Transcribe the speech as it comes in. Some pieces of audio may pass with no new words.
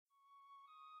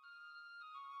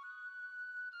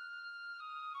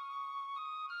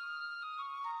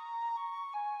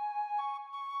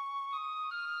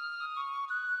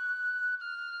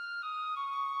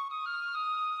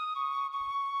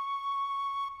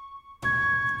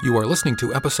You are listening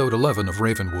to Episode 11 of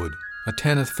Ravenwood, a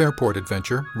Tanith Fairport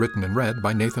adventure written and read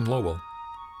by Nathan Lowell.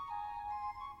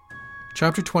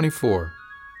 Chapter 24,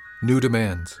 New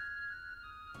Demands.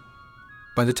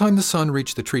 By the time the sun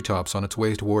reached the treetops on its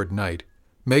way toward night,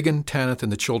 Megan, Tanith,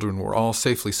 and the children were all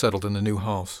safely settled in the new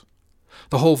house.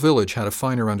 The whole village had a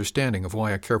finer understanding of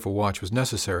why a careful watch was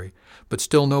necessary, but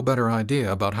still no better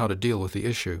idea about how to deal with the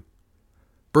issue.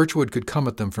 Birchwood could come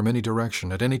at them from any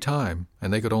direction at any time,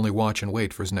 and they could only watch and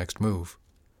wait for his next move.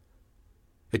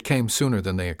 It came sooner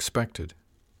than they expected.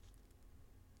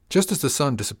 Just as the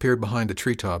sun disappeared behind the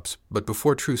treetops, but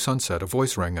before true sunset, a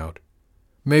voice rang out.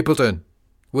 "Mapleton!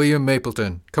 William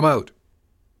Mapleton! Come out!"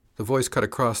 The voice cut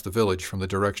across the village from the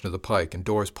direction of the pike, and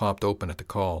doors popped open at the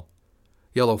call.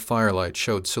 Yellow firelight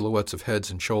showed silhouettes of heads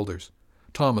and shoulders.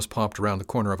 Thomas popped around the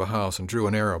corner of a house and drew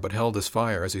an arrow, but held his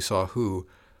fire as he saw who,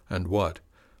 and what,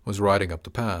 was riding up the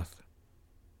path.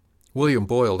 William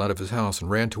boiled out of his house and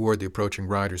ran toward the approaching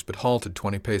riders, but halted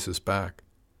 20 paces back.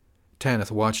 Tanith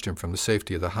watched him from the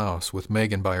safety of the house, with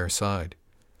Megan by her side.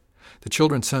 The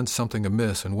children sensed something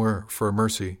amiss and were, for a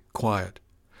mercy, quiet.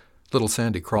 Little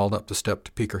Sandy crawled up the step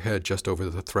to peek her head just over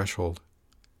the threshold.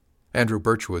 Andrew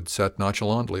Birchwood sat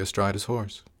nonchalantly astride his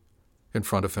horse. In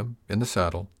front of him, in the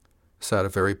saddle, sat a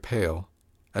very pale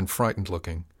and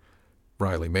frightened-looking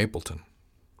Riley Mapleton.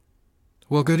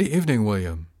 "Well, good evening,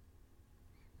 William."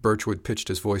 Birchwood pitched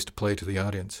his voice to play to the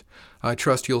audience. "I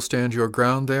trust you'll stand your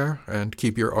ground there and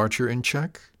keep your archer in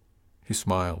check?" He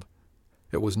smiled.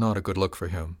 It was not a good look for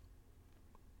him.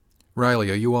 "Riley,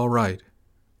 are you all right?"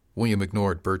 William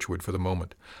ignored Birchwood for the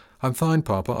moment. "I'm fine,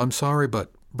 Papa. I'm sorry,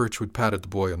 but—" Birchwood patted the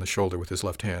boy on the shoulder with his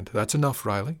left hand. "That's enough,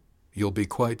 Riley. You'll be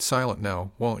quite silent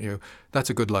now, won't you? That's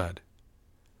a good lad."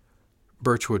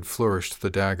 Birchwood flourished the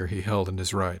dagger he held in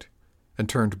his right, and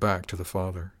turned back to the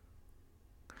father.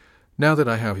 "Now that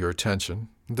I have your attention,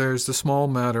 there's the small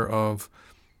matter of—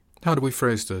 how do we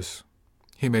phrase this?"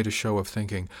 He made a show of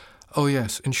thinking. "Oh,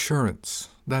 yes, insurance.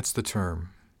 That's the term."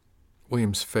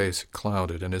 William's face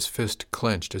clouded, and his fist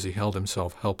clenched as he held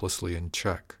himself helplessly in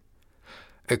check.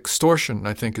 "Extortion,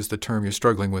 I think, is the term you're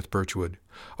struggling with, Birchwood.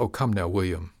 Oh, come now,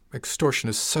 William. Extortion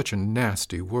is such a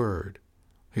nasty word."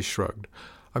 He shrugged.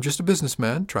 "I'm just a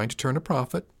businessman trying to turn a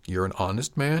profit. You're an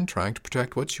honest man trying to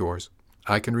protect what's yours.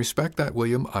 I can respect that,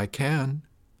 William. I can."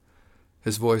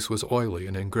 His voice was oily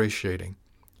and ingratiating.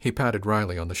 He patted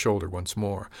Riley on the shoulder once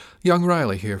more. "Young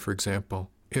Riley here, for example.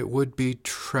 It would be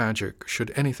tragic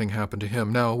should anything happen to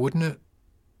him now, wouldn't it?"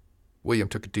 William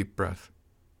took a deep breath.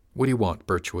 "What do you want,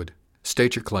 Birchwood?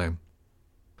 State your claim."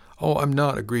 "Oh, I'm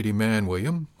not a greedy man,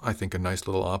 William. I think a nice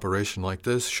little operation like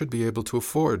this should be able to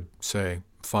afford, say,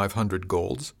 500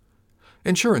 golds.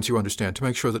 Insurance, you understand, to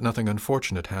make sure that nothing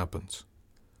unfortunate happens."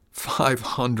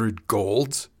 500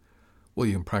 golds?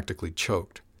 William practically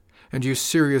choked. "And you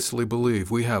seriously believe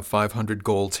we have 500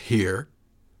 golds here?"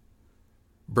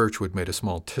 Birchwood made a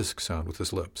small tisk sound with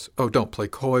his lips. "Oh, don't play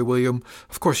coy, William.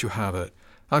 Of course you have it.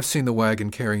 I've seen the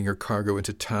wagon carrying your cargo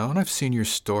into town. I've seen your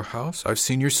storehouse. I've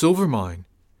seen your silver mine."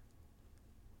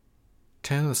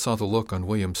 Tanith saw the look on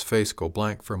William's face go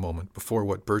blank for a moment before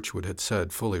what Birchwood had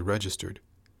said fully registered.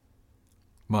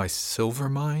 "My silver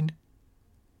mine?"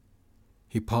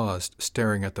 He paused,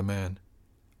 staring at the man.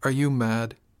 "Are you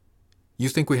mad? You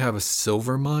think we have a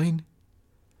silver mine?"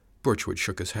 Birchwood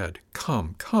shook his head.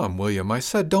 Come, William. I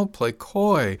said don't play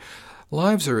coy.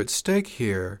 Lives are at stake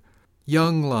here.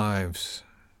 Young lives."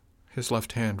 His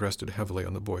left hand rested heavily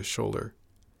on the boy's shoulder.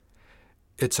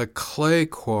 "It's a clay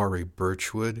quarry,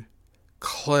 Birchwood.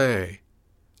 Clay.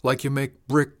 Like you make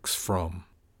bricks from."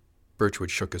 Birchwood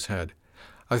shook his head.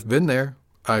 "I've been there.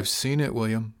 I've seen it,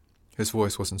 William." His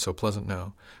voice wasn't so pleasant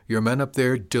now. "Your men up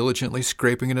there diligently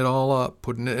scraping it all up,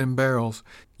 putting it in barrels.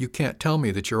 You can't tell me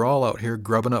that you're all out here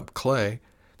grubbing up clay,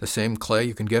 the same clay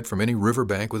you can get from any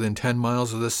riverbank within 10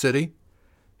 miles of the city?"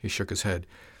 He shook his head.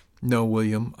 "No,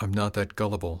 William, I'm not that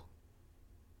gullible."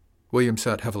 William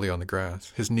sat heavily on the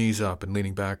grass, his knees up and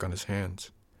leaning back on his hands.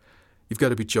 "You've got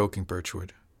to be joking,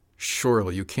 Birchwood.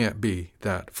 Surely you can't be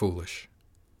that foolish."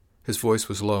 His voice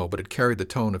was low, but it carried the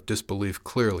tone of disbelief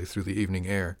clearly through the evening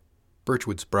air.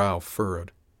 Birchwood's brow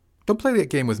furrowed. "Don't play that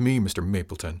game with me, Mr.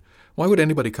 Mapleton. Why would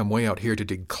anybody come way out here to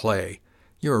dig clay?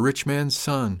 You're a rich man's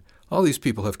son. All these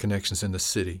people have connections in the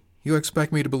city. You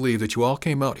expect me to believe that you all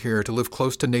came out here to live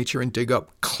close to nature and dig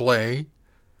up clay?"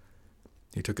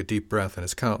 He took a deep breath, and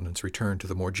his countenance returned to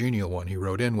the more genial one he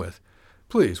rode in with.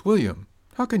 "Please, William,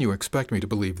 how can you expect me to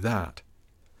believe that?"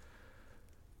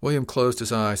 William closed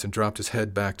his eyes and dropped his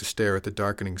head back to stare at the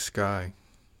darkening sky.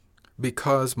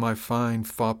 "Because, my fine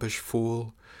foppish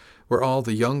fool, we're all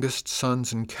the youngest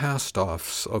sons and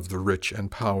cast-offs of the rich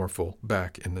and powerful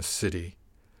back in the city.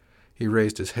 He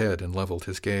raised his head and leveled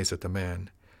his gaze at the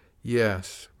man.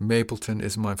 "Yes, Mapleton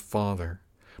is my father,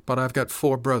 but I've got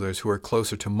 4 brothers who are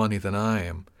closer to money than I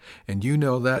am, and you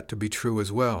know that to be true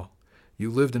as well. You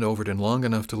lived in Overton long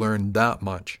enough to learn that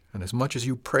much, and as much as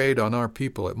you preyed on our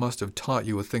people, it must have taught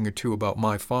you a thing or two about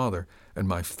my father and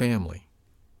my family."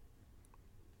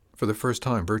 For the first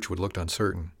time, Birchwood looked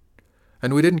uncertain.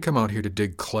 "And we didn't come out here to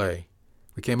dig clay.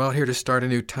 We came out here to start a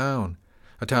new town,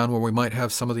 a town where we might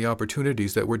have some of the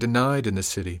opportunities that were denied in the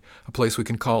city, a place we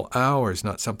can call ours,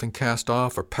 not something cast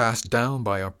off or passed down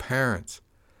by our parents."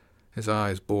 His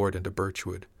eyes bored into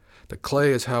Birchwood. "The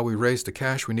clay is how we raise the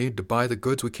cash we need to buy the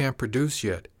goods we can't produce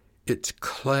yet. It's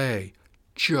clay,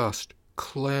 just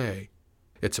clay.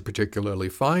 It's a particularly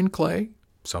fine clay.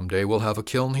 Someday we'll have a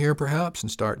kiln here, perhaps,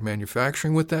 and start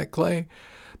manufacturing with that clay.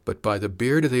 But by the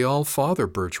beard of the All-Father,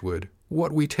 Birchwood,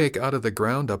 what we take out of the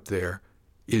ground up there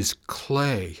is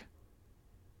clay."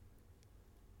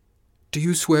 "Do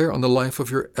you swear on the life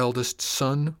of your eldest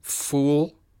son,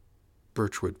 fool?"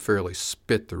 Birchwood fairly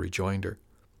spit the rejoinder.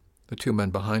 The 2 men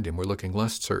behind him were looking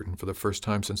less certain for the first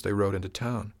time since they rode into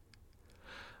town.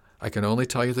 "I can only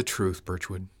tell you the truth,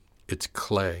 Birchwood. It's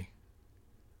clay.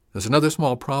 There's another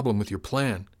small problem with your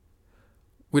plan.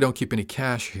 We don't keep any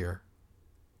cash here."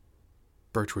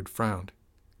 Birchwood frowned.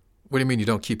 "What do you mean you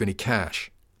don't keep any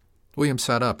cash?" William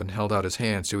sat up and held out his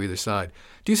hands to either side.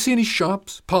 "Do you see any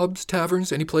shops, pubs,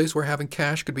 taverns, any place where having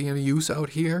cash could be any use out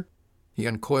here?" He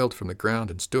uncoiled from the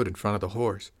ground and stood in front of the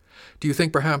horse. "Do you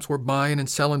think perhaps we're buying and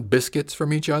selling biscuits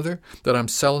from each other? That I'm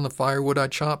selling the firewood I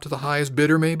chopped to the highest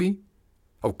bidder, maybe?"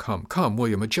 "Oh, come,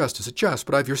 William, a jest is a jest,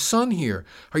 but I've your son here.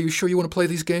 Are you sure you want to play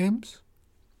these games?"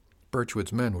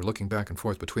 Birchwood's men were looking back and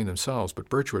forth between themselves, but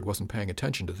Birchwood wasn't paying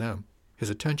attention to them. His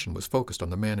attention was focused on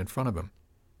the man in front of him.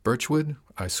 "Birchwood,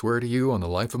 I swear to you on the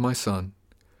life of my son,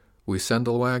 we send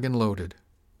the wagon loaded.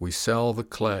 We sell the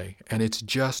clay, and it's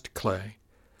just clay,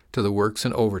 to the works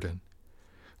in Overton.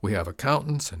 We have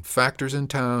accountants and factors in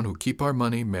town who keep our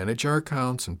money, manage our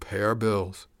accounts, and pay our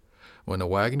bills. When the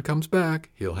wagon comes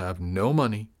back, he'll have no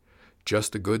money,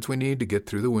 just the goods we need to get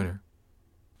through the winter.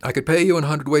 I could pay you in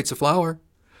 100 weights of flour,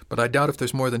 but I doubt if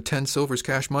there's more than 10 silvers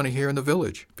cash money here in the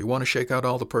village, if you want to shake out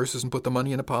all the purses and put the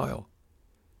money in a pile."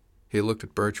 He looked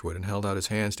at Birchwood and held out his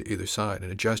hands to either side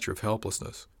in a gesture of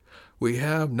helplessness. "We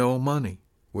have no money.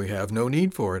 We have no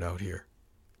need for it out here."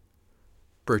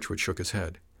 Birchwood shook his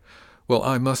head. "Well,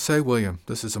 I must say, William,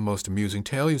 this is a most amusing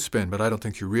tale you spin, but I don't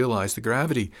think you realize the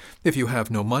gravity. If you have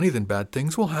no money, then bad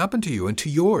things will happen to you and to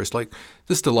yours, like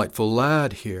this delightful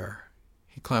lad here."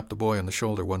 He clapped the boy on the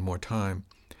shoulder one more time.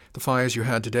 "The fires you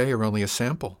had today are only a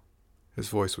sample." His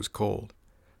voice was cold.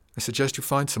 "I suggest you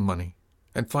find some money,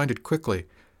 and find it quickly,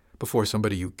 before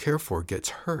somebody you care for gets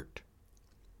hurt.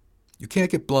 You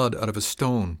can't get blood out of a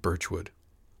stone, Birchwood."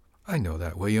 "I know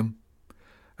that, William.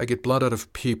 I get blood out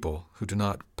of people who do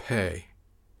not pay.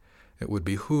 It would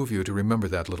behoove you to remember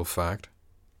that little fact.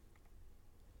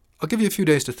 I'll give you a few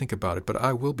days to think about it, but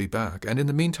I will be back, and in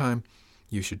the meantime,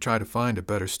 you should try to find a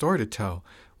better story to tell,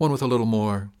 one with a little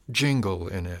more jingle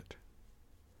in it."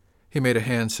 He made a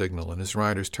hand signal, and his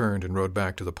riders turned and rode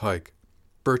back to the pike.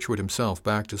 Birchwood himself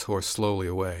backed his horse slowly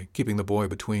away, keeping the boy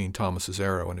between Thomas's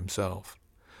arrow and himself.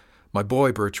 "My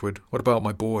boy, Birchwood, what about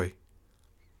my boy?"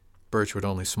 Birchwood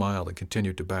only smiled and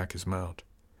continued to back his mount.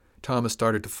 Thomas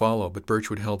started to follow, but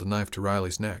Birchwood held the knife to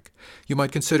Riley's neck. "You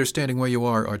might consider standing where you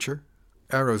are, Archer.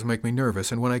 Arrows make me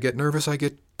nervous, and when I get nervous, I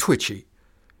get twitchy."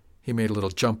 He made a little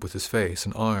jump with his face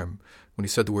and arm when he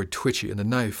said the word twitchy, and the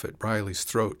knife at Riley's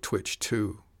throat twitched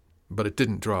too, but it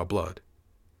didn't draw blood.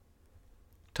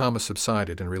 Thomas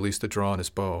subsided and released the draw on his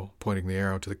bow, pointing the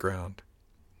arrow to the ground.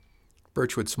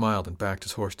 Birchwood smiled and backed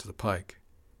his horse to the pike.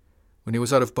 When he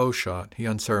was out of bowshot, he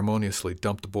unceremoniously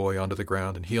dumped the boy onto the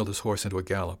ground and heeled his horse into a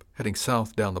gallop, heading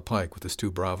south down the pike with his 2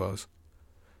 bravos.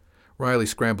 Riley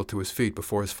scrambled to his feet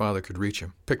before his father could reach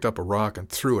him, picked up a rock and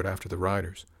threw it after the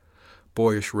riders.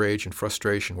 Boyish rage and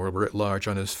frustration were writ large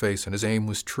on his face, and his aim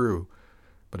was true,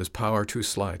 but his power too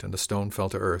slight, and the stone fell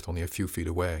to earth only a few feet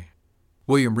away.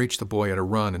 William reached the boy at a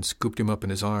run and scooped him up in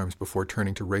his arms before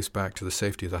turning to race back to the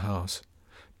safety of the house.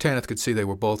 Tanith could see they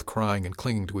were both crying and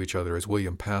clinging to each other as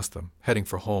William passed them, heading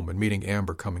for home and meeting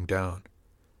Amber coming down.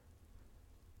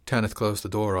 Tanith closed the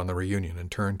door on the reunion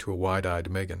and turned to a wide-eyed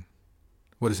Megan.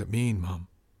 "What does it mean, Mum?"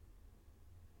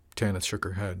 Tanith shook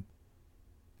her head.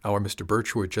 "Our Mr.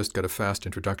 Birchwood just got a fast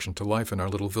introduction to life in our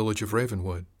little village of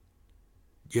Ravenwood."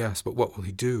 "Yes, but what will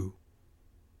he do?"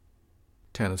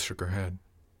 Tanith shook her head.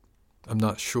 "I'm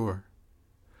not sure.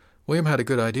 William had a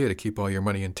good idea to keep all your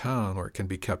money in town where it can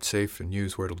be kept safe and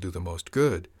used where it'll do the most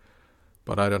good,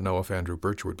 but I don't know if Andrew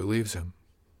Birchwood believes him."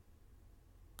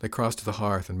 They crossed to the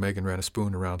hearth, and Megan ran a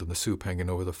spoon around in the soup hanging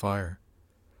over the fire.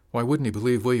 Why wouldn't he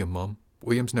believe William, Mum?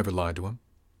 William's never lied to him.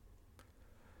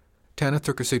 Tanith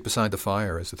took her seat beside the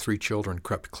fire as the three children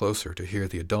crept closer to hear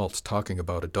the adults talking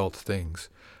about adult things,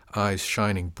 eyes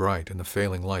shining bright in the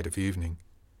failing light of evening.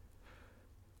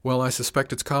 Well, I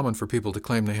suspect it's common for people to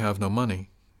claim they have no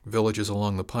money. Villages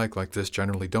along the pike like this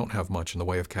generally don't have much in the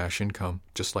way of cash income,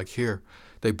 just like here.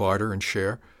 They barter and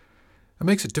share. It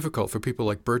makes it difficult for people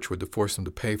like Birchwood to force them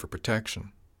to pay for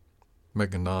protection.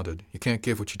 Megan nodded. You can't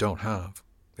give what you don't have.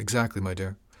 Exactly, my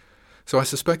dear. So I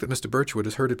suspect that Mr. Birchwood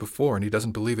has heard it before, and he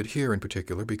doesn't believe it here in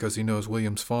particular because he knows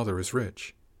William's father is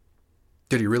rich.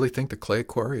 Did he really think the clay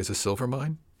quarry is a silver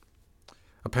mine?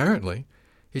 Apparently.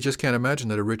 He just can't imagine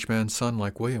that a rich man's son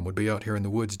like William would be out here in the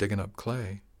woods digging up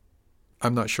clay.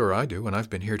 I'm not sure I do, and I've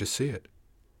been here to see it.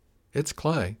 It's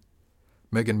clay.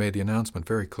 Megan made the announcement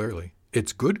very clearly.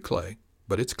 It's good clay,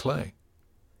 but it's clay.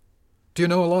 Do you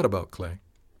know a lot about clay?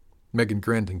 Megan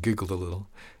grinned and giggled a little.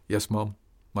 Yes, Mum.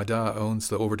 My da owns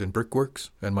the Overton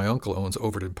Brickworks, and my uncle owns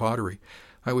Overton Pottery.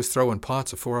 I was throwing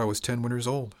pots afore I was 10 winters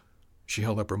old. She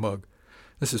held up her mug.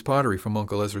 This is pottery from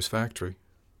Uncle Ezra's factory.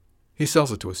 He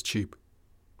sells it to us cheap.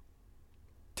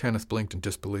 Tanith blinked in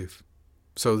disbelief.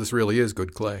 So this really is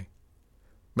good clay?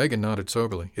 Megan nodded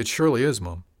soberly. It surely is,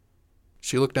 Mum.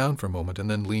 She looked down for a moment and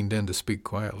then leaned in to speak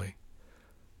quietly.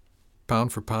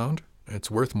 Pound for pound,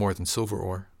 it's worth more than silver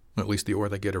ore, at least the ore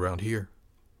they get around here.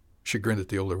 She grinned at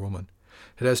the older woman.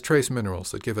 It has trace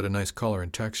minerals that give it a nice color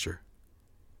and texture.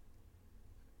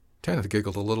 Tanith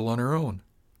giggled a little on her own.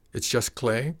 It's just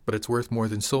clay, but it's worth more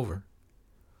than silver.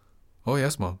 Oh,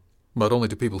 yes, Mum, but only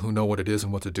to people who know what it is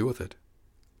and what to do with it.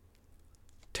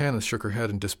 Tanith shook her head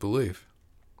in disbelief.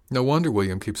 No wonder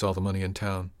William keeps all the money in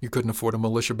town. You couldn't afford a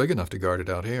militia big enough to guard it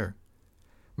out here.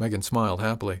 Megan smiled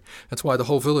happily. That's why the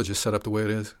whole village is set up the way it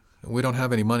is. We don't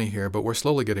have any money here, but we're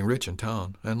slowly getting rich in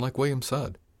town, and like William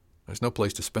said, there's no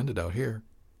place to spend it out here.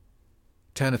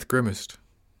 Tanith grimaced.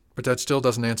 But that still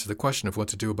doesn't answer the question of what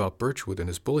to do about Birchwood and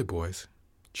his bully boys.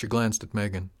 She glanced at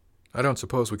Megan. I don't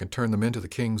suppose we can turn them into the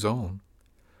king's own.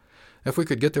 If we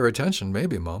could get their attention,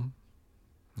 maybe, Mum.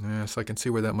 Yes, I can see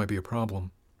where that might be a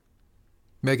problem.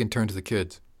 Megan turned to the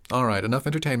kids. All right, enough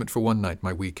entertainment for one night,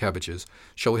 my wee cabbages.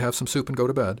 Shall we have some soup and go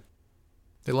to bed?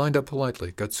 They lined up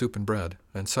politely, got soup and bread,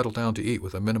 and settled down to eat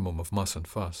with a minimum of muss and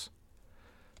fuss.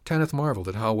 Tanith marveled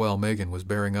at how well Megan was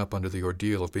bearing up under the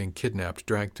ordeal of being kidnapped,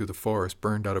 dragged through the forest,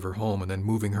 burned out of her home, and then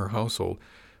moving her household,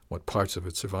 what parts of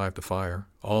it survived the fire,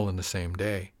 all in the same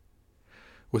day.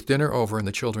 With dinner over and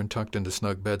the children tucked into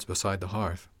snug beds beside the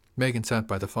hearth, Megan sat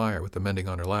by the fire with the mending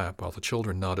on her lap while the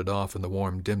children nodded off in the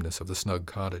warm dimness of the snug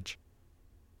cottage.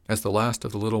 As the last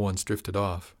of the little ones drifted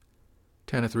off,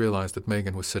 Tanith realized that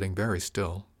Megan was sitting very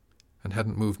still and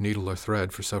hadn't moved needle or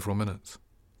thread for several minutes.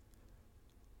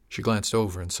 She glanced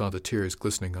over and saw the tears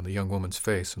glistening on the young woman's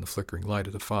face in the flickering light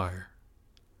of the fire.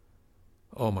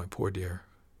 Oh, my poor dear.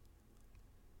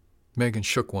 Megan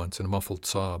shook once in a muffled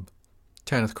sob.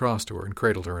 Tanith crossed to her and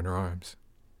cradled her in her arms.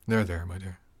 There, my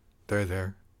dear.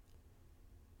 There.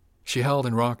 She held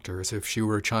and rocked her as if she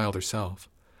were a child herself,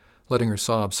 letting her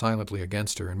sob silently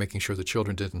against her and making sure the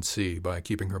children didn't see by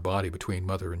keeping her body between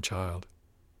mother and child.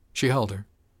 She held her,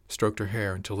 stroked her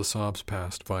hair until the sobs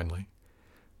passed finally,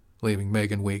 leaving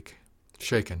Megan weak,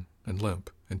 shaken, and limp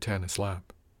in Tanith's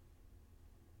lap.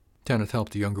 Tanith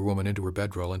helped the younger woman into her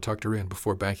bedroll and tucked her in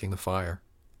before banking the fire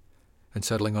and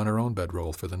settling on her own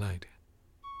bedroll for the night.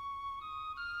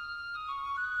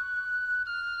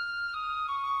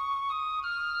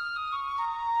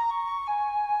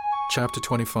 Chapter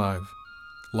 25.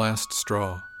 Last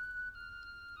Straw.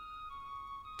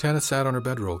 Tanith sat on her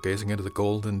bedroll, gazing into the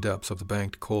golden depths of the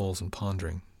banked coals and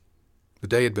pondering. The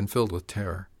day had been filled with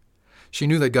terror. She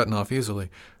knew they'd gotten off easily.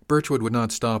 Birchwood would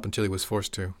not stop until he was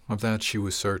forced to. Of that she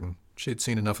was certain. She had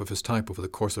seen enough of his type over the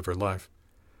course of her life.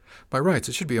 By rights,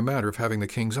 it should be a matter of having the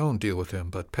King's Own deal with him,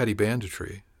 but petty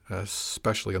banditry,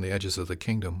 especially on the edges of the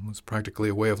kingdom, was practically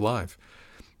a way of life.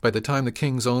 By the time the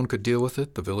King's Own could deal with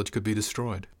it, the village could be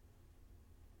destroyed.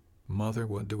 Mother,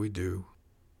 what do we do?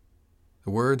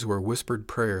 The words were a whispered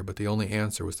prayer, but the only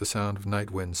answer was the sound of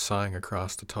night winds sighing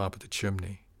across the top of the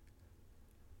chimney.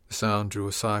 The sound drew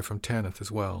a sigh from Tanith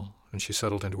as well, and she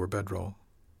settled into her bedroll.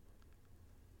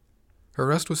 Her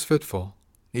rest was fitful.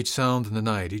 Each sound in the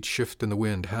night, each shift in the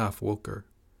wind half woke her.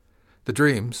 The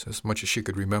dreams, as much as she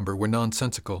could remember, were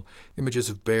nonsensical, images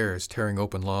of bears tearing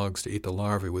open logs to eat the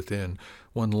larvae within,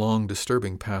 one long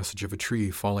disturbing passage of a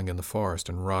tree falling in the forest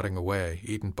and rotting away,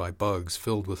 eaten by bugs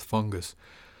filled with fungus,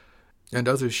 and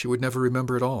others she would never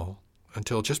remember at all,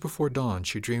 until just before dawn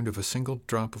she dreamed of a single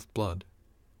drop of blood.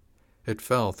 It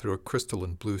fell through a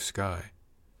crystalline blue sky.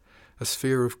 a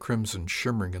sphere of crimson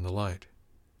shimmering in the light,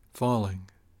 falling,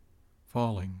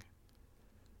 falling,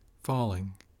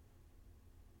 falling,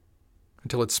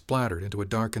 until it splattered into a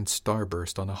darkened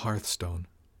starburst on a hearthstone.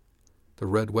 The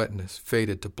red wetness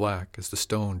faded to black as the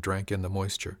stone drank in the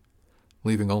moisture,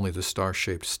 leaving only the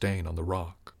star-shaped stain on the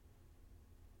rock.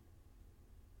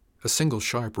 A single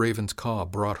sharp raven's caw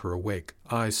brought her awake,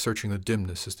 eyes searching the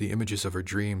dimness as the images of her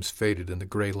dreams faded in the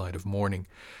gray light of morning.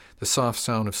 The soft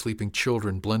sound of sleeping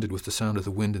children blended with the sound of the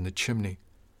wind in the chimney.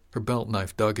 Her belt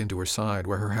knife dug into her side,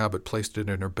 where her habit placed it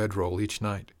in her bedroll each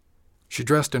night. She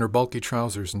dressed in her bulky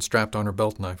trousers and strapped on her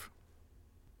belt knife.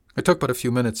 It took but a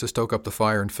few minutes to stoke up the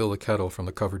fire and fill the kettle from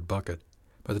the covered bucket.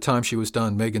 By the time she was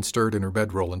done, Megan stirred in her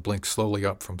bedroll and blinked slowly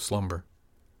up from slumber.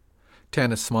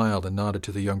 Tanith smiled and nodded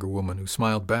to the younger woman, who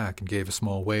smiled back and gave a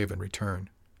small wave in return.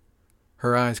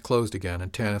 Her eyes closed again,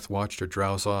 and Tanith watched her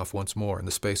drowse off once more in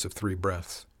the space of 3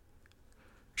 breaths.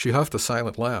 She huffed a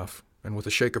silent laugh, and with a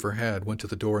shake of her head went to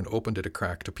the door and opened it a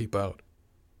crack to peep out.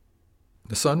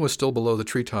 The sun was still below the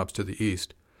treetops to the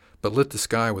east, but lit the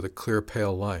sky with a clear,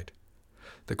 pale light.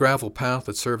 The gravel path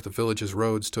that served the village's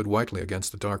road stood whitely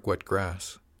against the dark, wet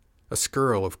grass. A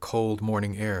skirl of cold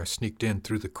morning air sneaked in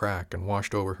through the crack and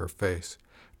washed over her face,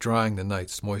 drying the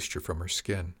night's moisture from her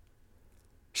skin.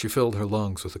 She filled her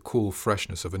lungs with the cool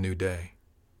freshness of a new day.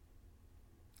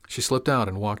 She slipped out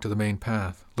and walked to the main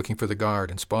path, looking for the guard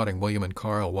and spotting William and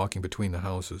Carl walking between the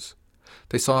houses.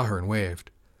 They saw her and waved.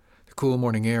 The cool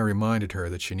morning air reminded her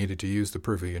that she needed to use the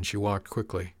privy, and she walked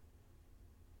quickly.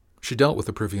 She dealt with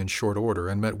the privy in short order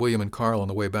and met William and Carl on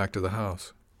the way back to the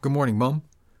house. "Good morning, Mum."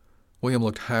 William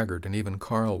looked haggard, and even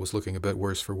Carl was looking a bit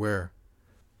worse for wear.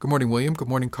 "Good morning, William. Good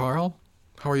morning, Carl.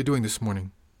 How are you doing this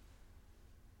morning?"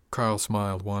 Carl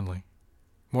smiled wanly.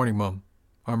 "Morning, Mum.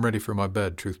 I'm ready for my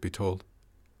bed, truth be told."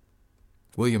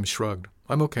 William shrugged.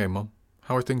 "I'm okay, Mum.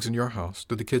 How are things in your house?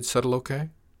 Did the kids settle okay?"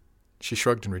 She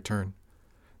shrugged in return.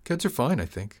 "Kids are fine, I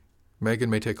think. Megan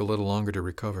may take a little longer to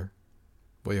recover."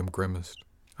 William grimaced.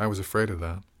 "I was afraid of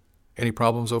that. Any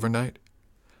problems overnight?"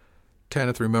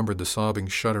 Tanith remembered the sobbing,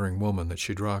 shuddering woman that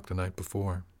she'd rocked the night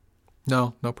before.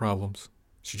 "No problems.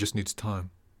 She just needs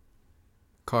time."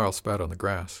 Carl spat on the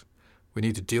grass. "We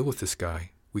need to deal with this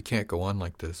guy. We can't go on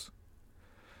like this."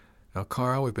 "Now,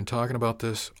 Carl, we've been talking about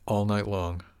this all night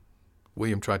long."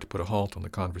 William tried to put a halt on the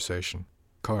conversation.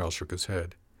 Carl shook his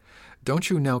head. "Don't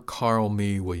you now Carl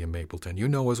me, William Mapleton. You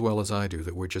know as well as I do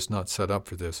that we're just not set up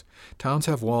for this. Towns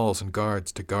have walls and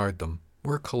guards to guard them.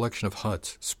 We're a collection of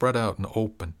huts, spread out and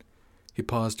open." He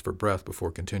paused for breath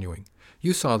before continuing.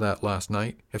 "You saw that last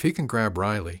night. If he can grab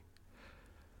Riley—"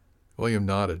 William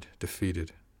nodded,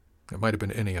 defeated. It might have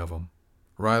been any of them.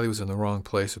 Riley was in the wrong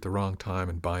place at the wrong time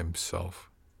and by himself.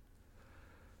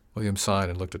 William sighed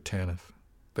and looked at Tanith.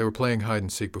 They were playing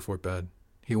hide-and-seek before bed.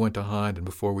 He went to hide, and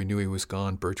before we knew he was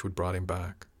gone, Birchwood brought him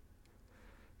back.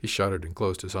 He shuddered and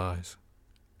closed his eyes.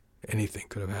 Anything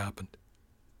could have happened.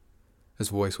 His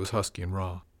voice was husky and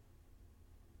raw.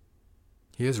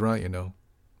 "He is right, you know."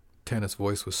 Tanith's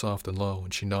voice was soft and low,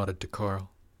 and she nodded to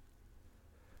Carl.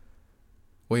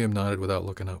 William nodded without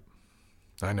looking up.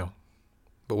 "I know.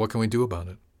 But what can we do about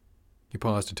it?" He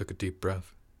paused and took a deep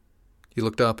breath. He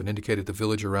looked up and indicated the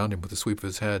village around him with a sweep of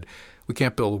his head. "We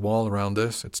can't build a wall around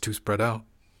this. It's too spread out.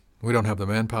 We don't have the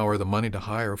manpower or the money to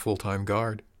hire a full-time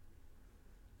guard."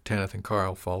 Tanith and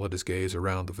Carl followed his gaze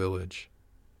around the village.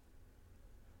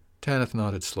 Tanith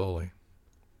nodded slowly.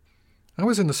 "I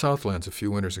was in the Southlands a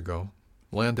few winters ago.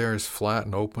 Land there is flat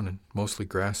and open and mostly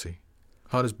grassy.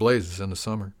 Hot as blazes in the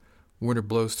summer. Winter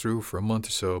blows through for a month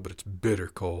or so, but it's bitter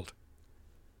cold."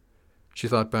 She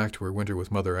thought back to her winter with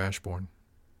Mother Ashbourne.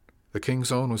 The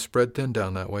King's Own was spread thin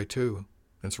down that way, too.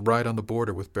 It's right on the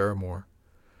border with Barrymore.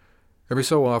 Every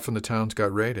so often the towns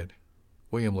got raided.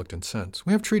 William looked incensed.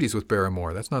 "We have treaties with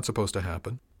Barrymore. That's not supposed to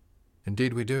happen."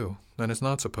 "Indeed we do. And it's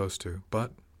not supposed to.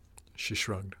 But—" She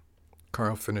shrugged.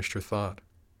 Carl finished her thought.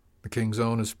 "The King's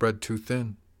Own is spread too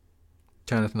thin."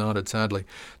 Tanith nodded sadly.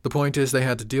 "The point is they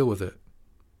had to deal with it.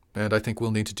 And I think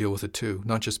we'll need to deal with it too.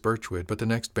 Not just Birchwood, but the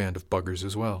next band of buggers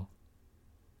as well."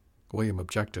 William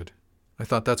objected. "I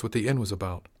thought that's what the inn was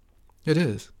about." "It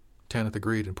is," Tanith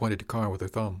agreed and pointed to Carl with her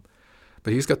thumb.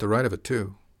 "But he's got the right of it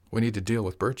too. We need to deal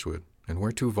with Birchwood, and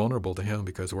we're too vulnerable to him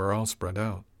because we're all spread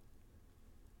out."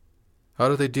 "How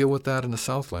do they deal with that in the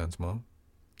Southlands, Mom?"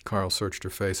 Carl searched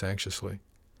her face anxiously.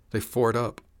 "They fort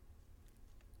up."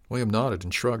 William nodded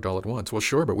and shrugged all at once. "Well,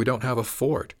 sure, but we don't have a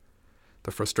fort."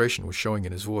 The frustration was showing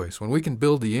in his voice. "When we can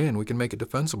build the inn, we can make it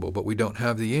defensible, but we don't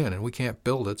have the inn, and we can't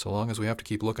build it so long as we have to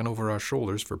keep looking over our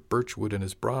shoulders for Birchwood and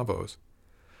his bravos."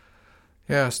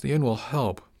 "Yes, the inn will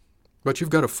help, but you've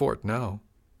got a fort now."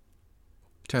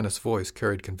 Tanith's voice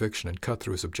carried conviction and cut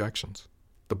through his objections.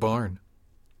 The barn.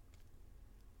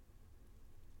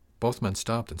 Both men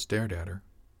stopped and stared at her.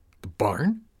 The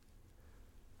barn?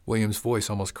 William's voice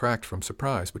almost cracked from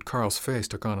surprise, but Carl's face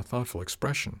took on a thoughtful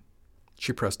expression.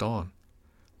 She pressed on.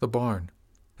 The barn.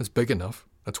 It's big enough.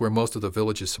 That's where most of the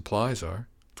village's supplies are.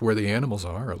 It's where the animals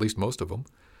are, or at least most of them.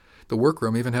 The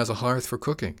workroom even has a hearth for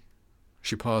cooking.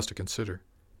 She paused to consider.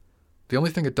 The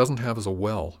only thing it doesn't have is a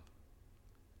well.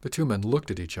 The two men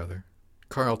looked at each other.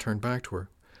 Carl turned back to her.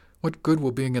 What good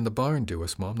will being in the barn do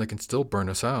us, Mom? They can still burn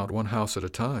us out, one house at a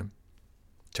time.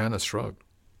 Tanith shrugged.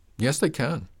 Yes, they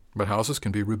can, but houses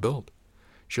can be rebuilt.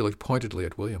 She looked pointedly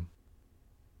at William.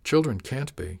 Children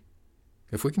can't be.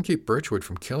 If we can keep Birchwood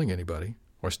from killing anybody,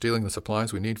 or stealing the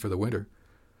supplies we need for the winter,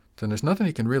 then there's nothing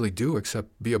he can really do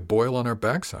except be a boil on our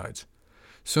backsides.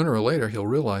 Sooner or later he'll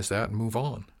realize that and move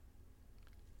on.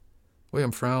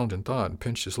 William frowned in thought and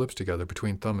pinched his lips together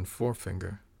between thumb and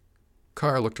forefinger.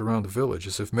 Carl looked around the village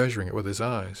as if measuring it with his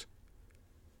eyes.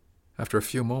 After a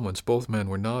few moments, both men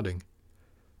were nodding.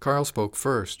 Carl spoke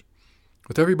first.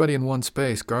 With everybody in one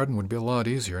space, garden would be a lot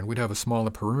easier, and we'd have a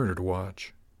smaller perimeter to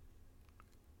watch.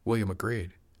 William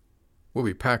agreed. We'll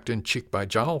be packed in cheek by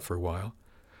jowl for a while,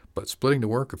 but splitting the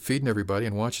work of feeding everybody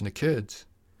and watching the kids.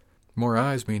 More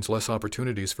eyes means less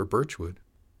opportunities for Birchwood.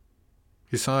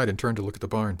 He sighed and turned to look at the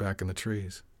barn back in the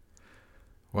trees.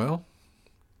 Well,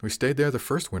 we stayed there the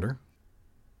first winter.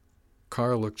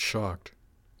 Carl looked shocked.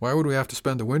 Why would we have to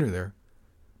spend the winter there?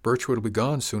 Birchwood will be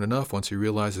gone soon enough once he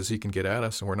realizes he can get at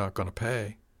us and we're not going to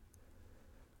pay.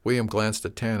 William glanced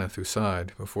at Tanith, who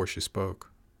sighed before she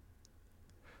spoke.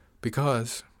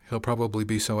 Because he'll probably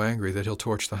be so angry that he'll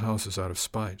torch the houses out of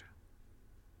spite.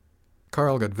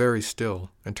 Carl got very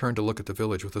still and turned to look at the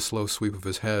village with a slow sweep of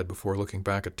his head before looking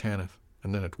back at Tanith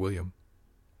and then at William.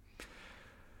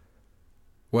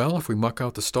 Well, if we muck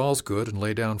out the stalls good and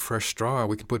lay down fresh straw,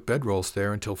 we can put bedrolls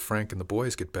there until Frank and the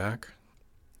boys get back.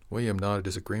 William nodded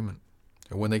his agreement.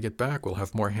 And when they get back, we'll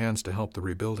have more hands to help the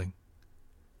rebuilding.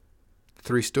 The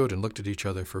three stood and looked at each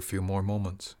other for a few more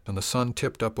moments, and the sun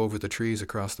tipped up over the trees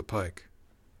across the pike.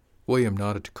 William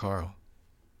nodded to Carl.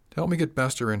 Help me get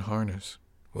Bester in harness.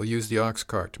 We'll use the ox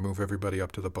cart to move everybody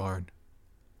up to the barn.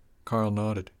 Carl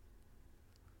nodded.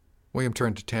 William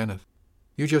turned to Tanith.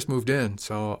 You just moved in,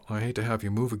 so I hate to have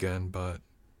you move again, but...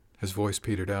 His voice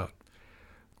petered out.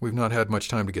 We've not had much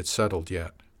time to get settled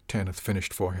yet, Tanith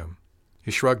finished for him.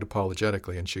 He shrugged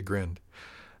apologetically, and she grinned.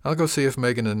 I'll go see if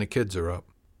Megan and the kids are up.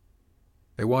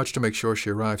 They watched to make sure she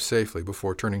arrived safely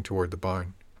before turning toward the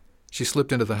barn. She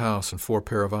slipped into the house, and 4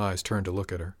 pair of eyes turned to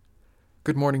look at her.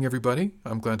 Good morning, everybody.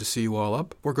 I'm glad to see you all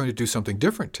up. We're going to do something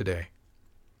different today.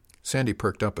 Sandy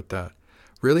perked up at that.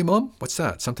 Really, Mom? What's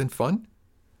that? Something fun?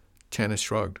 Tanith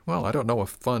shrugged. Well, I don't know if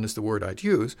fun is the word I'd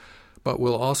use, but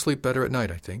we'll all sleep better at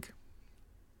night, I think.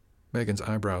 Megan's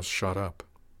eyebrows shot up.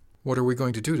 What are we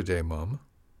going to do today, Mom?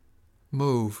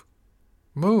 Move.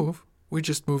 Move? We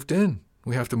just moved in.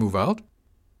 We have to move out?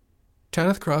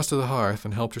 Tanith crossed to the hearth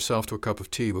and helped herself to a cup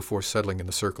of tea before settling in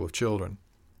the circle of children.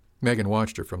 Megan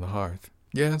watched her from the hearth.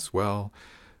 Yes, well,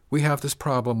 we have this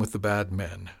problem with the bad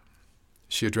men.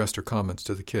 She addressed her comments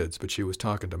to the kids, but she was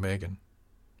talking to Megan.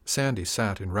 Sandy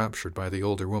sat enraptured by the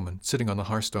older woman, sitting on the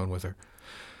hearthstone with her.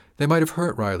 They might have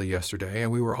hurt Riley yesterday, and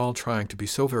we were all trying to be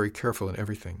so very careful in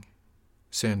everything.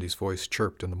 Sandy's voice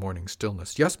chirped in the morning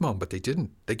stillness. Yes, Mom, but they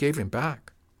didn't. They gave him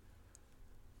back.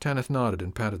 Tanith nodded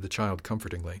and patted the child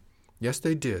comfortingly. Yes,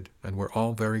 they did, and we're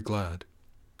all very glad.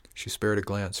 She spared a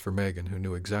glance for Megan, who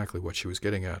knew exactly what she was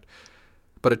getting at.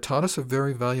 But it taught us a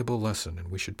very valuable lesson,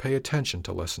 and we should pay attention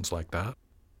to lessons like that.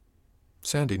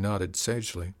 Sandy nodded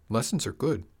sagely. Lessons are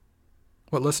good.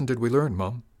 What lesson did we learn,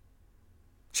 Mom?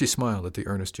 She smiled at the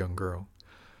earnest young girl.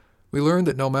 We learned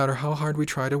that no matter how hard we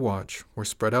try to watch, we're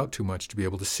spread out too much to be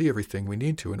able to see everything we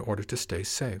need to in order to stay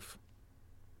safe.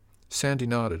 Sandy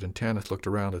nodded, and Tanith looked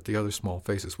around at the other small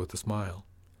faces with a smile.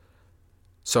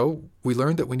 So, we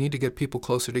learned that we need to get people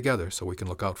closer together so we can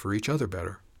look out for each other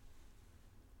better.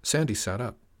 Sandy sat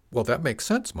up. Well, that makes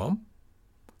sense, Mom.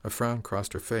 A frown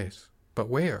crossed her face. But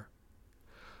where?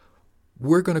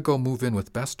 We're going to go move in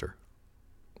with Bester.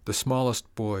 The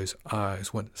smallest boy's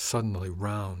eyes went suddenly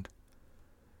round.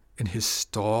 In his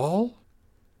stall?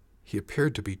 He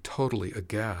appeared to be totally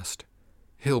aghast.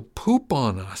 He'll poop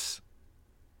on us.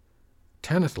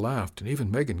 Tanith laughed, and even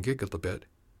Megan giggled a bit.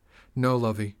 No,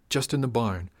 lovey, just in the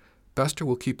barn. Bester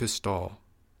will keep his stall.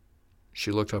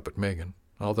 She looked up at Megan,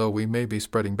 although we may be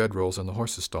spreading bedrolls in the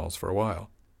horses' stalls for a while.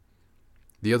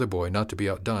 The other boy, not to be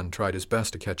outdone, tried his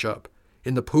best to catch up.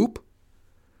 In the poop?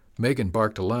 Megan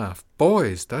barked a laugh.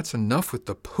 Boys, that's enough with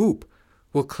the poop.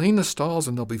 We'll clean the stalls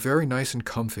and they'll be very nice and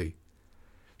comfy.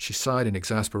 She sighed in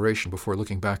exasperation before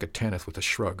looking back at Tanith with a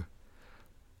shrug.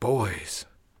 "Boys,"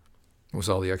 was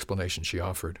all the explanation she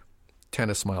offered.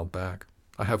 Tanith smiled back.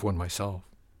 "I have one myself."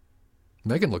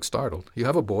 Megan looked startled. "You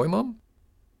have a boy, Mum?"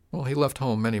 "Well, he left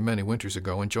home many, many winters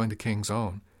ago and joined the King's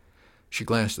Own." She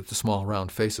glanced at the small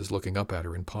round faces looking up at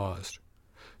her and paused.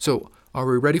 "So, are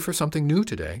we ready for something new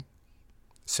today?"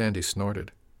 Sandy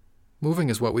snorted. "Moving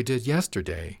is what we did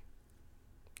yesterday."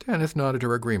 Tanith nodded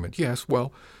her agreement. "Yes,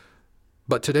 well,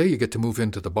 but today you get to move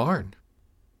into the barn."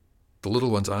 The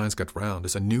little one's eyes got round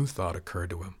as a new thought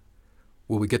occurred to him.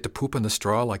 "Will we get to poop in the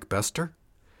straw like Bester?"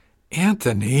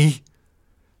 "Anthony!"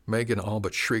 Megan all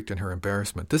but shrieked in her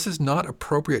embarrassment. "This is not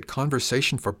appropriate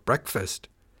conversation for breakfast."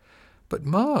 "But,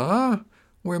 Ma,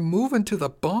 we're moving to the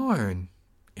barn."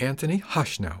 "Anthony,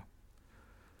 hush now."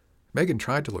 Megan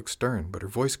tried to look stern, but her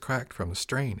voice cracked from the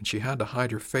strain, and she had to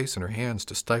hide her face in her hands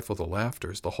to stifle the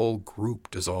laughter as the whole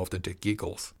group dissolved into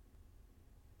giggles.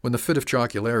 When the fit of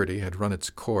jocularity had run its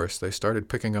course, they started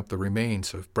picking up the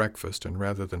remains of breakfast and,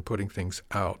 rather than putting things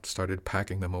out, started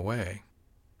packing them away.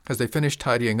 As they finished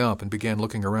tidying up and began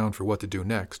looking around for what to do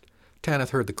next, Tanith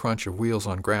heard the crunch of wheels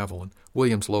on gravel and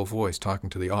William's low voice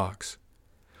talking to the ox.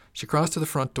 She crossed to the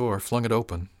front door, flung it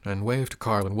open, and waved to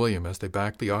Carl and William as they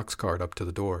backed the ox cart up to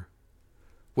the door.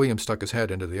 William stuck his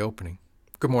head into the opening.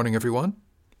 "Good morning, everyone.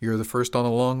 You're the first on a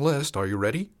long list. Are you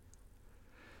ready?"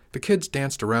 The kids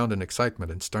danced around in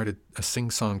excitement and started a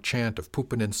sing-song chant of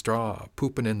poopin' in straw,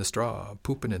 poopin' in the straw,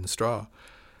 poopin' in the straw.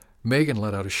 Megan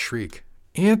let out a shriek.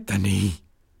 "Anthony!"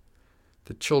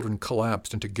 The children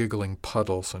collapsed into giggling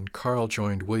puddles, and Carl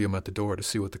joined William at the door to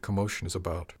see what the commotion is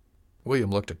about.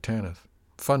 William looked at Tanith.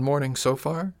 "Fun morning so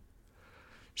far?"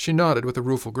 She nodded with a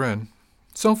rueful grin.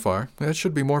 "So far. It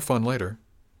should be more fun later."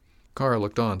 Carl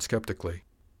looked on skeptically.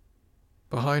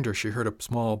 Behind her she heard a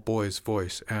small boy's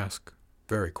voice ask,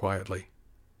 very quietly,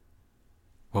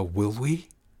 "Well, will we?"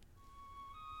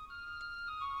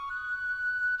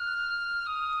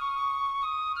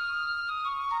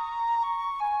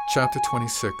 Chapter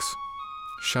 26.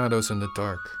 Shadows in the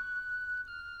Dark.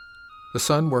 The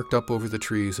sun worked up over the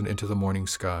trees and into the morning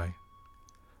sky.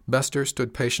 Bester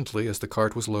stood patiently as the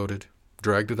cart was loaded,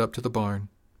 dragged it up to the barn,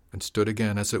 and stood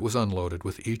again as it was unloaded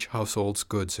with each household's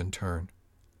goods in turn.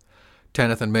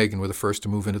 Tanith and Megan were the first to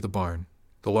move into the barn.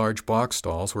 The large box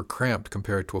stalls were cramped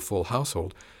compared to a full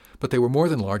household, but they were more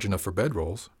than large enough for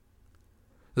bedrolls.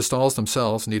 The stalls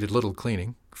themselves needed little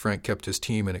cleaning. Frank kept his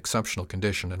team in exceptional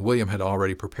condition, and William had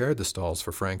already prepared the stalls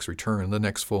for Frank's return the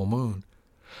next full moon.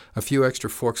 A few extra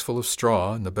forks full of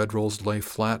straw, and the bedrolls lay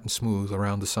flat and smooth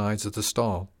around the sides of the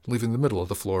stall, leaving the middle of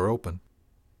the floor open.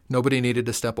 Nobody needed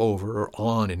to step over or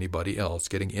on anybody else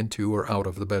getting into or out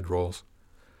of the bedrolls.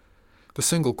 The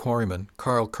single quarrymen,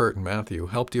 Carl, Kurt, and Matthew,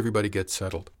 helped everybody get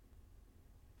settled.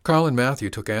 Carl and Matthew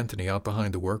took Anthony out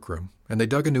behind the workroom, and they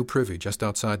dug a new privy just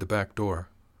outside the back door.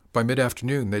 By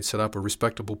mid-afternoon, they'd set up a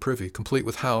respectable privy, complete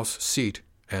with house, seat,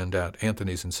 and, at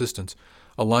Anthony's insistence,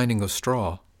 a lining of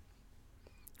straw.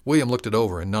 William looked it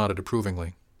over and nodded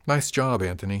approvingly. "Nice job,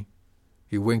 Anthony."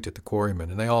 He winked at the quarrymen,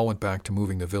 and they all went back to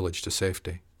moving the village to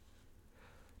safety.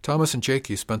 Thomas and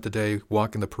Jakey spent the day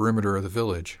walking the perimeter of the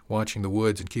village, watching the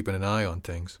woods and keeping an eye on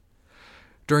things.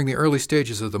 During the early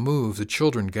stages of the move, the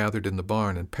children gathered in the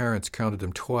barn, and parents counted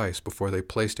them twice before they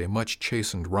placed a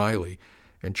much-chastened Riley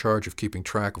in charge of keeping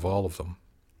track of all of them.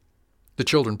 The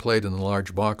children played in the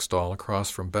large box stall across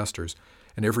from Bester's,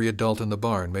 and every adult in the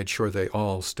barn made sure they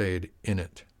all stayed in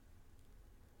it.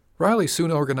 Riley soon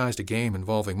organized a game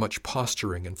involving much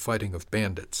posturing and fighting of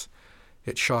bandits.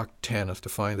 It shocked Tanith to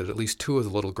find that at least 2 of the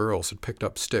little girls had picked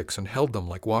up sticks and held them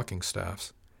like walking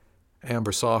staffs.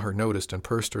 Amber saw her, noticed, and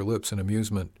pursed her lips in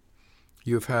amusement.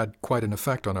 "You have had quite an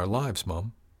effect on our lives,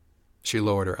 Mum." She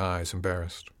lowered her eyes,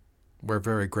 embarrassed. "We're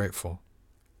very grateful."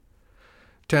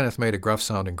 Tanith made a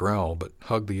gruff-sounding growl, but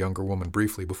hugged the younger woman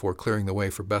briefly before clearing the way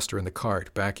for Bester in the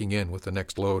cart, backing in with the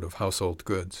next load of household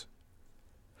goods.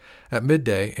 At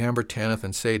midday, Amber, Tanith,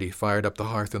 and Sadie fired up the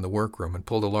hearth in the workroom and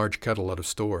pulled a large kettle out of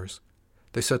stores.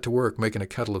 They set to work making a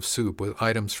kettle of soup with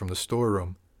items from the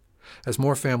storeroom. As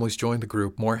more families joined the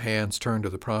group, more hands turned to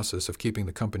the process of keeping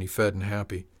the company fed and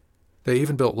happy. They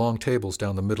even built long tables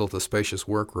down the middle of the spacious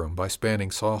workroom by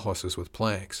spanning sawhorses with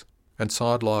planks, and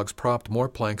sawed logs propped more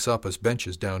planks up as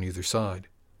benches down either side.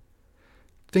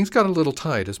 Things got a little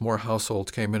tight as more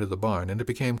households came into the barn, and it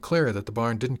became clear that the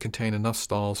barn didn't contain enough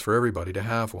stalls for everybody to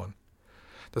have one.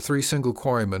 The 3 single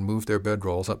quarrymen moved their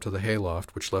bedrolls up to the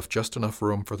hayloft, which left just enough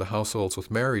room for the households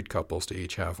with married couples to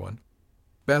each have one.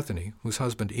 Bethany, whose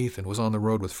husband Ethan was on the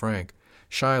road with Frank,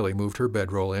 shyly moved her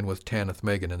bedroll in with Tanith,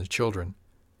 Megan, and the children.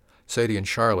 Sadie and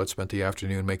Charlotte spent the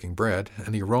afternoon making bread,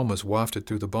 and the aromas wafted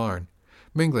through the barn.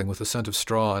 mingling with the scent of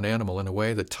straw and animal in a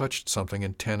way that touched something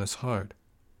in Tanis' heart.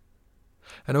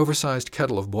 An oversized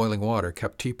kettle of boiling water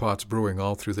kept teapots brewing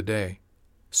all through the day.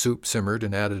 Soup simmered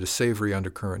and added a savory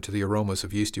undercurrent to the aromas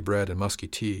of yeasty bread and musky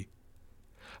tea.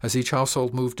 As each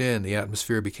household moved in, the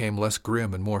atmosphere became less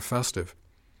grim and more festive.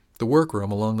 The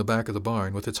workroom along the back of the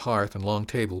barn, with its hearth and long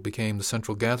table, became the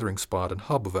central gathering spot and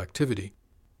hub of activity.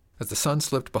 As the sun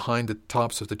slipped behind the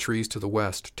tops of the trees to the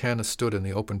west, Tanis stood in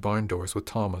the open barn doors with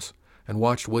Thomas and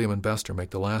watched William and Bester make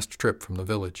the last trip from the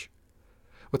village.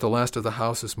 With the last of the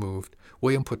houses moved,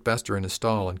 William put Bester in his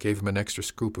stall and gave him an extra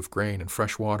scoop of grain and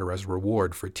fresh water as a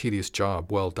reward for a tedious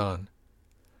job well done.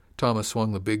 Thomas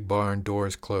swung the big barn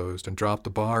doors closed and dropped the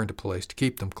bar into place to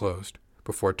keep them closed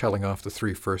before telling off the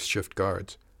 3 first-shift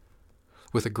guards.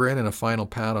 With a grin and a final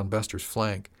pat on Bester's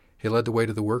flank, he led the way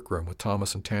to the workroom with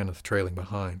Thomas and Tanith trailing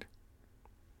behind.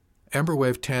 Amber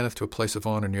waved Tanith to a place of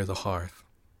honor near the hearth,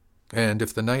 and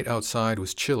if the night outside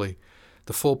was chilly,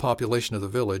 the full population of the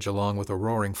village, along with a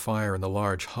roaring fire and the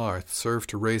large hearth, served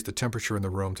to raise the temperature in the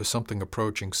room to something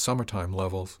approaching summertime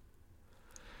levels.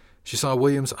 She saw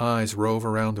William's eyes rove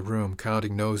around the room,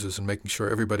 counting noses and making sure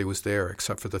everybody was there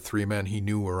except for the 3 men he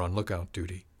knew were on lookout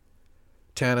duty.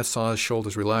 Tanis saw his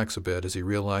shoulders relax a bit as he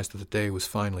realized that the day was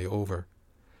finally over.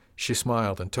 She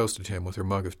smiled and toasted him with her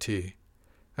mug of tea.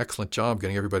 "Excellent job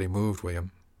getting everybody moved,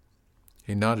 William."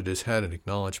 He nodded his head in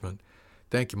acknowledgement.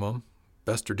 "Thank you, Mum.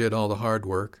 Bester did all the hard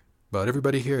work, but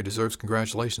everybody here deserves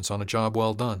congratulations on a job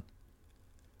well done."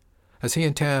 As he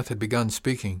and Tanith had begun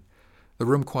speaking, the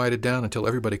room quieted down until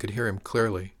everybody could hear him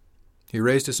clearly. He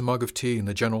raised his mug of tea in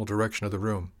the general direction of the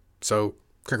room. "So,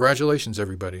 congratulations,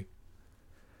 everybody."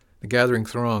 The gathering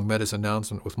throng met his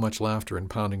announcement with much laughter and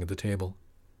pounding of the table.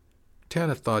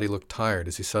 Tanith thought he looked tired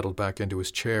as he settled back into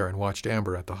his chair and watched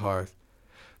Amber at the hearth,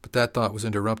 but that thought was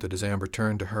interrupted as Amber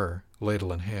turned to her,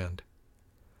 ladle in hand.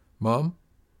 "Mum,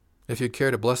 if you'd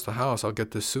care to bless the house, I'll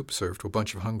get this soup served to a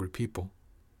bunch of hungry people."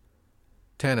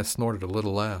 Tanith snorted a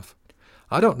little laugh.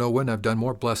 "I don't know when I've done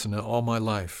more blessing in all my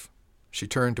life." She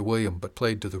turned to William, but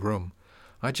played to the room.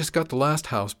 "I just got the last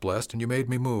house blessed, and you made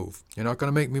me move. You're not going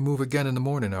to make me move again in the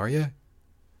morning, are you?"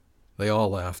 They all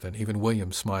laughed, and even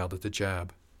William smiled at the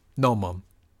jab. "No, Mum,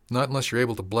 not unless you're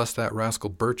able to bless that rascal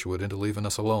Birchwood into leaving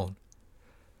us alone."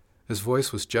 His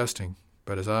voice was jesting,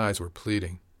 but his eyes were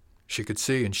pleading. She could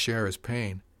see and share his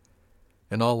pain.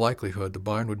 In all likelihood, the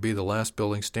barn would be the last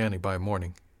building standing by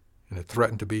morning, and it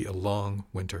threatened to be a long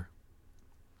winter.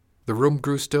 The room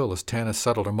grew still as Tanis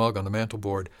settled her mug on the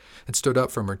mantelboard and stood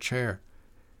up from her chair.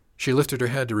 She lifted her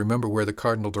head to remember where the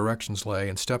cardinal directions lay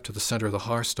and stepped to the center of the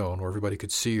hearthstone where everybody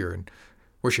could see her and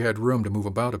where she had room to move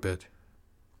about a bit.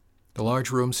 The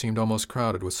large room seemed almost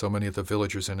crowded with so many of the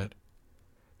villagers in it.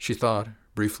 She thought,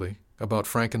 briefly, about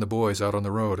Frank and the boys out on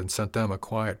the road and sent them a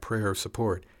quiet prayer of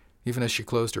support, even as she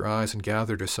closed her eyes and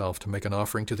gathered herself to make an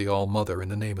offering to the All-Mother in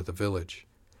the name of the village.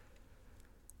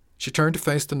 She turned to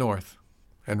face the north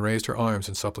and raised her arms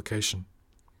in supplication.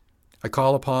 "I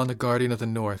call upon the guardian of the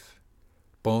north,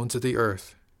 bones of the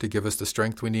earth, to give us the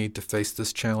strength we need to face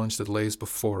this challenge that lays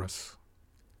before us."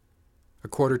 A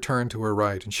quarter turned to her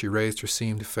right, and she raised her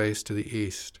seamed face to the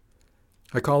east.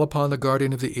 "I call upon the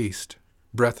guardian of the east,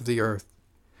 breath of the earth,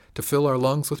 to fill our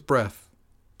lungs with breath,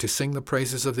 to sing the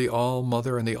praises of the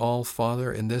All-Mother and the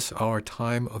All-Father in this our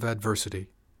time of adversity."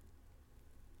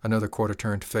 Another quarter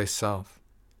turned to face south.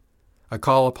 "I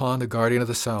call upon the guardian of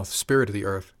the south, spirit of the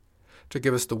earth, to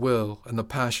give us the will and the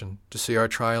passion to see our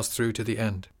trials through to the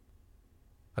end."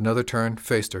 Another turn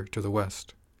faced her to the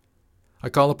west. "I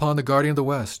call upon the guardian of the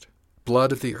west,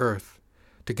 blood of the earth,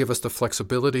 to give us the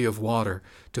flexibility of water,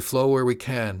 to flow where we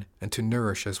can and to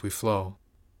nourish as we flow."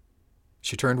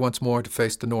 She turned once more to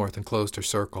face the north and closed her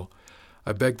circle.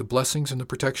 "I beg the blessings and the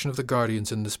protection of the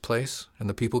guardians in this place and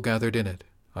the people gathered in it.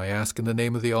 I ask in the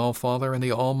name of the All-Father and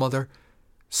the All-Mother,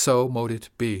 so mote it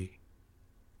be."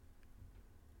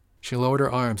 She lowered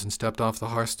her arms and stepped off the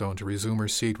hearthstone to resume her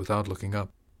seat without looking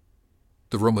up.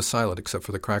 The room was silent except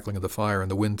for the crackling of the fire and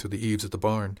the wind through the eaves of the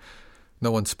barn. No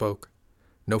one spoke.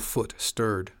 No foot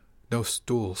stirred. No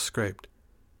stool scraped.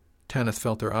 Tanith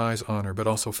felt her eyes on her, but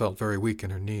also felt very weak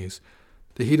in her knees.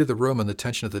 The heat of the room and the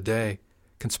tension of the day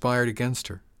conspired against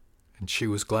her, and she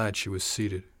was glad she was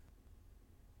seated.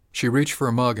 She reached for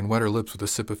a mug and wet her lips with a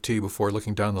sip of tea before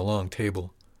looking down the long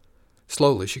table.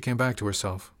 Slowly she came back to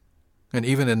herself, and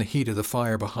even in the heat of the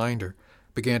fire behind her,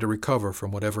 began to recover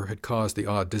from whatever had caused the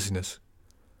odd dizziness.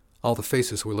 All the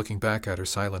faces were looking back at her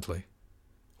silently.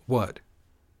 "What?"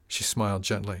 She smiled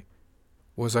gently.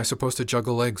 "Was I supposed to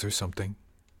juggle eggs or something?"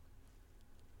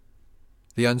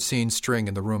 The unseen string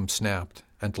in the room snapped,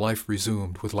 and life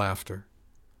resumed with laughter.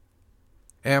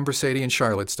 Amber, Sadie, and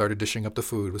Charlotte started dishing up the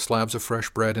food with slabs of fresh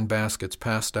bread and baskets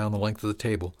passed down the length of the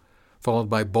table, followed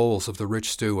by bowls of the rich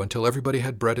stew until everybody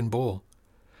had bread and bowl.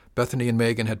 Bethany and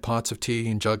Megan had pots of tea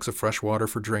and jugs of fresh water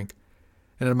for drink,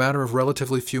 and in a matter of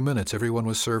relatively few minutes everyone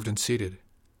was served and seated.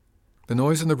 The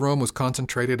noise in the room was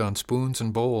concentrated on spoons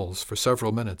and bowls for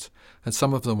several minutes, and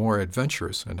some of the more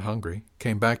adventurous and hungry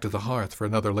came back to the hearth for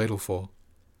another ladleful.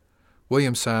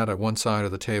 William sat at one side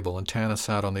of the table, and Tanith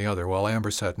sat on the other, while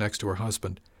Amber sat next to her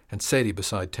husband, and Sadie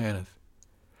beside Tanith.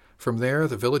 From there,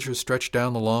 the villagers stretched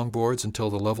down the long boards until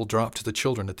the level dropped to the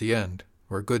children at the end,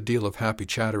 where a good deal of happy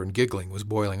chatter and giggling was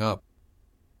boiling up.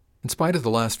 In spite of the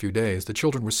last few days, the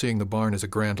children were seeing the barn as a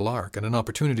grand lark and an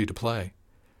opportunity to play.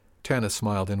 Tanith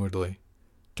smiled inwardly.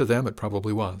 To them, it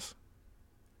probably was.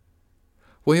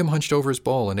 William hunched over his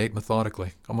bowl and ate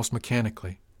methodically, almost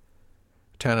mechanically.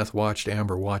 Tanith watched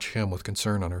Amber watch him with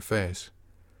concern on her face.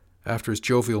 After his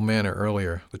jovial manner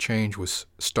earlier, the change was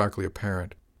starkly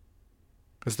apparent.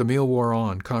 As the meal wore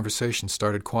on, conversation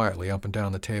started quietly up and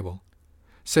down the table.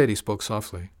 Sadie spoke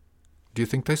softly. "Do you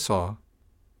think they saw?"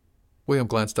 William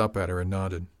glanced up at her and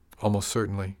nodded. "Almost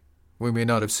certainly. We may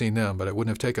not have seen them, but it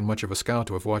wouldn't have taken much of a scout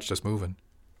to have watched us moving."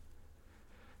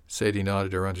 Sadie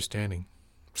nodded her understanding.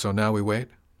 "So now we wait?"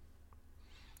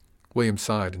 William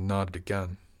sighed and nodded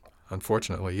again.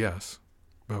 "Unfortunately, yes.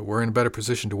 But we're in a better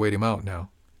position to wait him out now."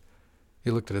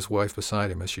 He looked at his wife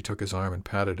beside him as she took his arm and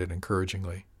patted it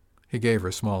encouragingly. He gave her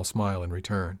a small smile in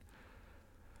return.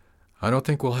 "I don't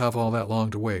think we'll have all that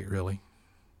long to wait, really."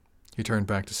 He turned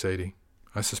back to Sadie.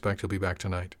 "I suspect he'll be back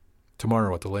tonight.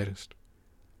 Tomorrow at the latest."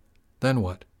 "Then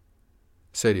what?"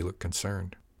 Sadie looked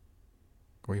concerned.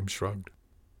 William shrugged.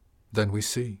 "Then we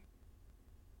see."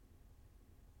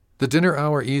 The dinner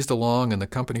hour eased along, and the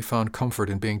company found comfort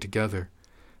in being together.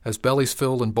 As bellies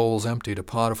filled and bowls emptied, a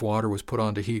pot of water was put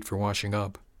on to heat for washing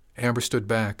up. Amber stood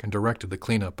back and directed the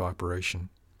cleanup operation.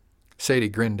 Sadie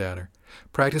grinned at her.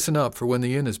 "Practicing up for when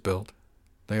the inn is built."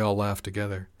 They all laughed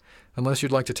together. "Unless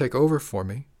you'd like to take over for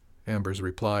me." Amber's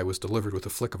reply was delivered with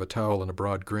a flick of a towel and a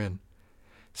broad grin.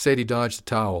 Sadie dodged the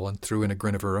towel and threw in a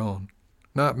grin of her own.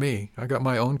 "Not me. I got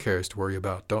my own cares to worry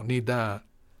about. Don't need that."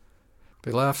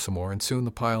 They laughed some more, and soon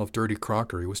the pile of dirty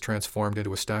crockery was transformed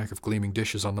into a stack of gleaming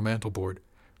dishes on the mantelboard,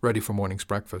 ready for morning's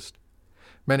breakfast.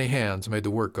 Many hands made the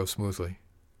work go smoothly.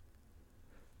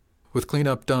 With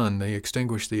clean-up done, they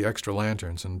extinguished the extra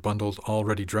lanterns and bundled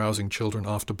already drowsing children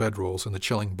off to bedrolls in the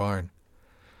chilling barn.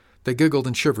 They giggled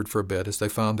and shivered for a bit as they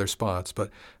found their spots, but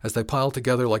as they piled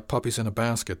together like puppies in a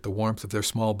basket, the warmth of their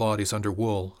small bodies under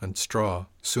wool and straw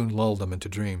soon lulled them into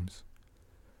dreams.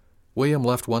 William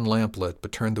left one lamp lit,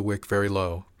 but turned the wick very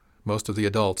low. Most of the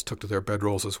adults took to their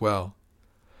bedrolls as well.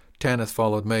 Tanith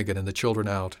followed Megan and the children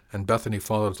out, and Bethany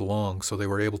followed along so they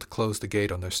were able to close the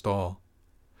gate on their stall.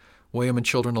 William and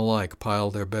children alike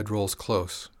piled their bedrolls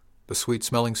close. The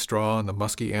sweet-smelling straw and the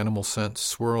musky animal scent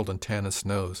swirled in Tanith's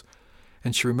nose,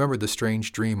 and she remembered the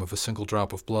strange dream of a single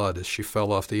drop of blood as she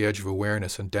fell off the edge of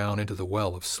awareness and down into the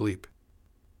well of sleep.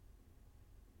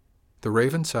 The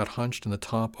raven sat hunched in the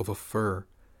top of a fir.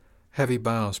 Heavy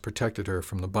boughs protected her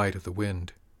from the bite of the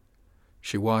wind.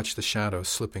 She watched the shadows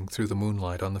slipping through the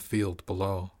moonlight on the field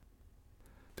below.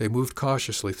 They moved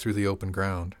cautiously through the open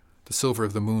ground, the silver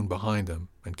of the moon behind them,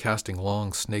 and casting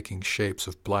long snaking shapes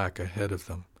of black ahead of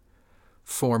them.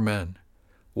 4 men,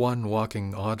 one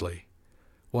walking oddly,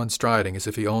 one striding as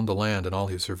if he owned the land and all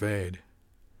he surveyed.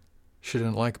 She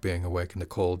didn't like being awake in the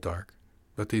cold dark,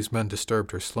 but these men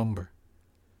disturbed her slumber.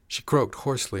 She croaked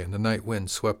hoarsely, and the night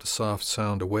wind swept the soft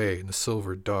sound away in the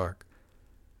silvered dark.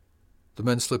 The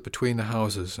men slipped between the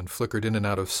houses and flickered in and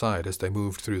out of sight as they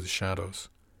moved through the shadows.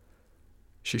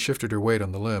 She shifted her weight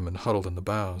on the limb and huddled in the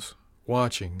boughs,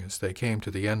 watching as they came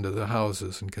to the end of the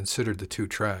houses and considered the 2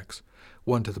 tracks,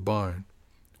 one to the barn,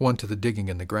 one to the digging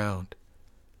in the ground.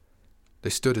 They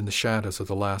stood in the shadows of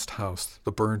the last house,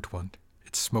 the burnt one,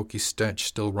 its smoky stench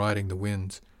still riding the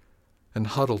winds, and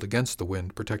huddled against the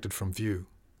wind, protected from view.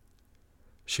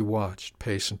 She watched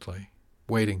patiently,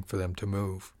 waiting for them to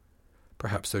move.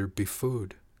 Perhaps there'd be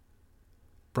food.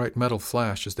 Bright metal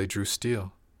flashed as they drew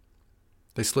steel.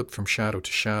 They slipped from shadow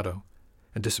to shadow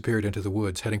and disappeared into the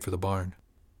woods, heading for the barn.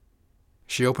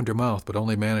 She opened her mouth, but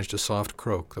only managed a soft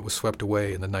croak that was swept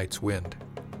away in the night's wind.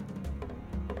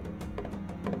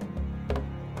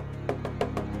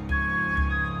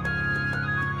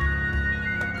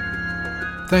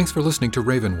 Thanks for listening to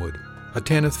Ravenwood, a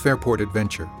Tanith Fairport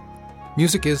adventure.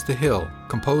 Music is The Hill,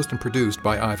 composed and produced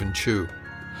by Ivan Chu.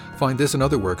 Find this and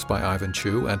other works by Ivan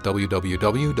Chu at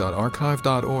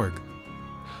www.archive.org.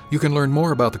 You can learn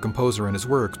more about the composer and his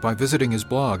works by visiting his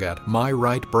blog at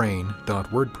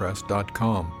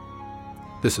myrightbrain.wordpress.com.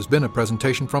 This has been a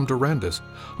presentation from Durandus,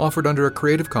 offered under a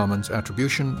Creative Commons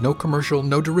Attribution, No Commercial,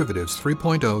 No Derivatives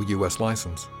 3.0 U.S.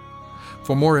 license.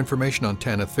 For more information on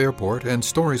Tanith Fairport and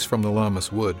stories from the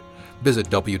Lammas Wood, visit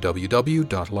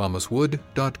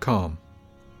www.lammaswood.com.